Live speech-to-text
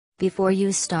Before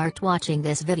you start watching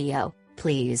this video,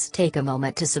 please take a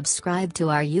moment to subscribe to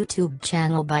our YouTube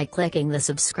channel by clicking the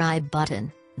subscribe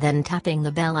button, then tapping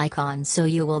the bell icon so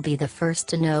you will be the first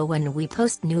to know when we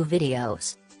post new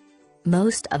videos.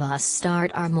 Most of us start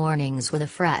our mornings with a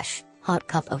fresh, hot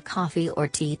cup of coffee or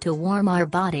tea to warm our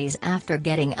bodies after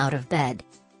getting out of bed.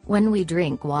 When we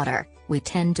drink water, we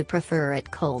tend to prefer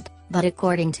it cold, but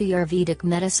according to your Vedic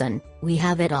medicine, we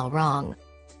have it all wrong.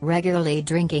 Regularly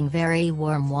drinking very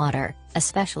warm water,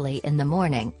 especially in the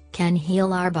morning, can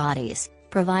heal our bodies,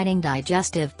 providing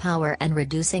digestive power and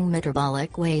reducing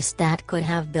metabolic waste that could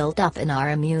have built up in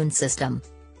our immune system.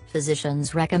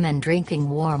 Physicians recommend drinking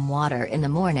warm water in the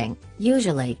morning,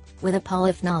 usually with a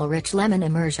polyphenol-rich lemon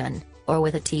immersion, or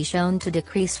with a tea shown to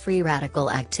decrease free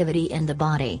radical activity in the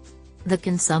body. The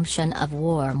consumption of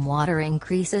warm water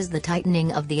increases the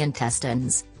tightening of the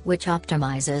intestines, which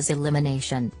optimizes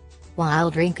elimination.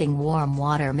 While drinking warm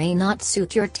water may not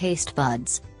suit your taste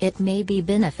buds, it may be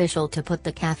beneficial to put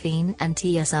the caffeine and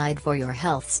tea aside for your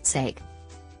health's sake.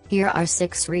 Here are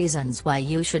 6 reasons why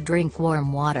you should drink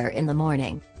warm water in the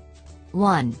morning.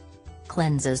 1.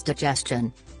 Cleanses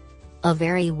digestion. A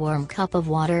very warm cup of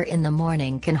water in the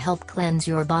morning can help cleanse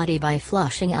your body by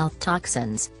flushing out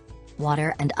toxins.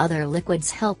 Water and other liquids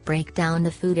help break down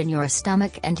the food in your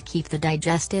stomach and keep the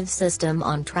digestive system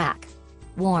on track.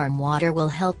 Warm water will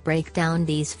help break down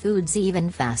these foods even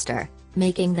faster,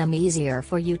 making them easier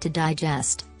for you to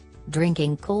digest.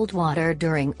 Drinking cold water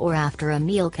during or after a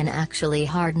meal can actually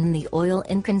harden the oil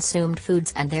in consumed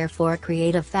foods and therefore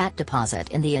create a fat deposit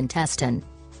in the intestine.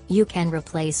 You can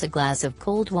replace a glass of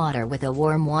cold water with a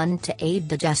warm one to aid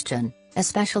digestion,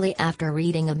 especially after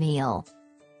eating a meal.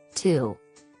 2.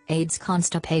 Aids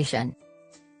constipation.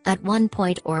 At one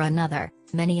point or another,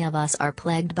 many of us are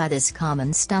plagued by this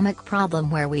common stomach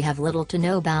problem where we have little to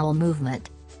no bowel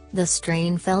movement. The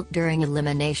strain felt during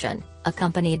elimination,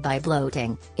 accompanied by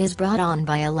bloating, is brought on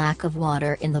by a lack of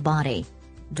water in the body.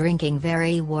 Drinking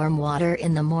very warm water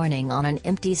in the morning on an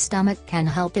empty stomach can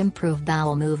help improve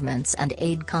bowel movements and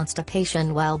aid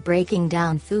constipation while breaking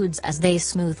down foods as they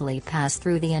smoothly pass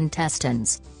through the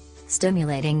intestines.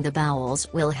 Stimulating the bowels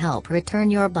will help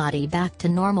return your body back to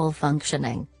normal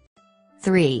functioning.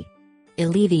 3.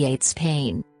 Alleviates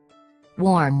pain.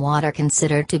 Warm water,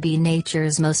 considered to be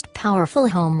nature's most powerful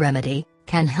home remedy,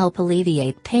 can help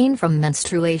alleviate pain from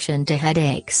menstruation to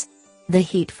headaches. The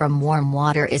heat from warm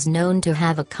water is known to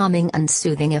have a calming and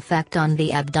soothing effect on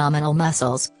the abdominal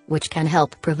muscles, which can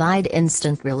help provide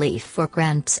instant relief for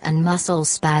cramps and muscle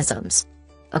spasms.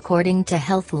 According to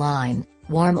Healthline,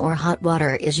 warm or hot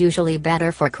water is usually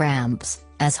better for cramps,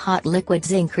 as hot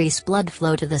liquids increase blood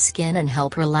flow to the skin and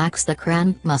help relax the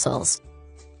cramped muscles.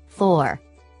 4.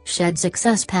 Sheds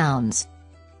excess pounds.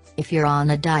 If you're on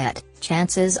a diet,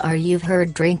 chances are you've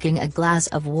heard drinking a glass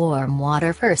of warm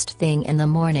water first thing in the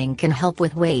morning can help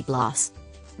with weight loss.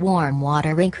 Warm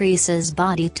water increases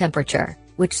body temperature,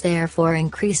 which therefore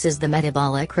increases the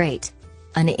metabolic rate.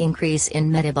 An increase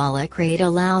in metabolic rate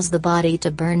allows the body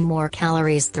to burn more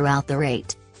calories throughout the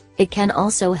rate. It can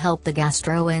also help the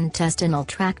gastrointestinal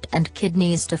tract and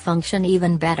kidneys to function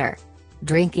even better.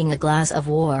 Drinking a glass of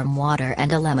warm water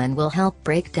and a lemon will help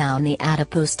break down the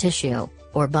adipose tissue,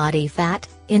 or body fat,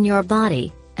 in your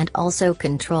body, and also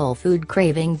control food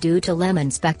craving due to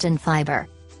lemon's pectin fiber.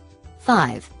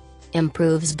 5.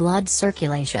 Improves blood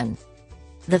circulation.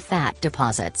 The fat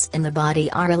deposits in the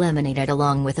body are eliminated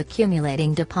along with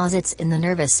accumulating deposits in the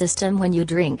nervous system when you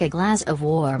drink a glass of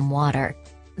warm water.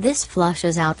 This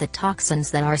flushes out the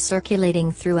toxins that are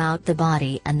circulating throughout the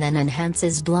body and then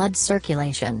enhances blood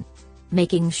circulation.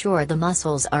 Making sure the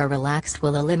muscles are relaxed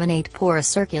will eliminate poor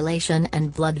circulation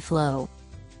and blood flow.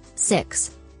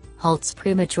 6. Halts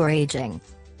premature aging.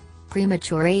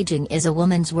 Premature aging is a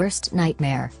woman's worst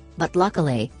nightmare, but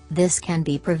luckily, this can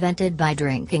be prevented by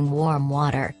drinking warm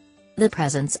water. The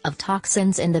presence of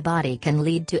toxins in the body can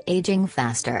lead to aging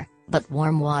faster, but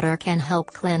warm water can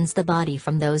help cleanse the body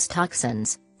from those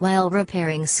toxins, while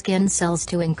repairing skin cells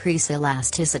to increase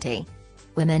elasticity.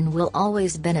 Women will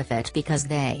always benefit because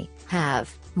they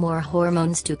have more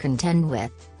hormones to contend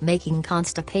with, making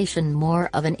constipation more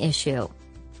of an issue.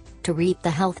 To reap the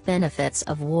health benefits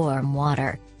of warm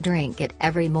water, drink it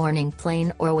every morning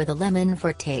plain or with a lemon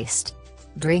for taste.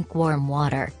 Drink warm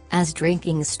water, as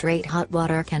drinking straight hot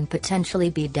water can potentially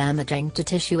be damaging to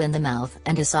tissue in the mouth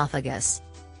and esophagus.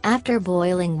 After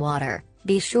boiling water,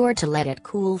 be sure to let it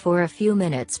cool for a few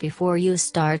minutes before you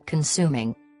start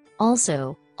consuming.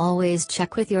 Also, always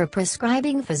check with your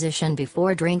prescribing physician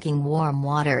before drinking warm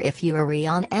water if you are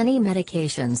on any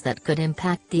medications that could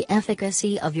impact the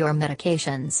efficacy of your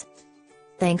medications.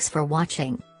 Thanks for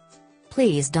watching.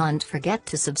 Please don't forget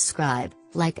to subscribe,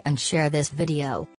 like and share this video.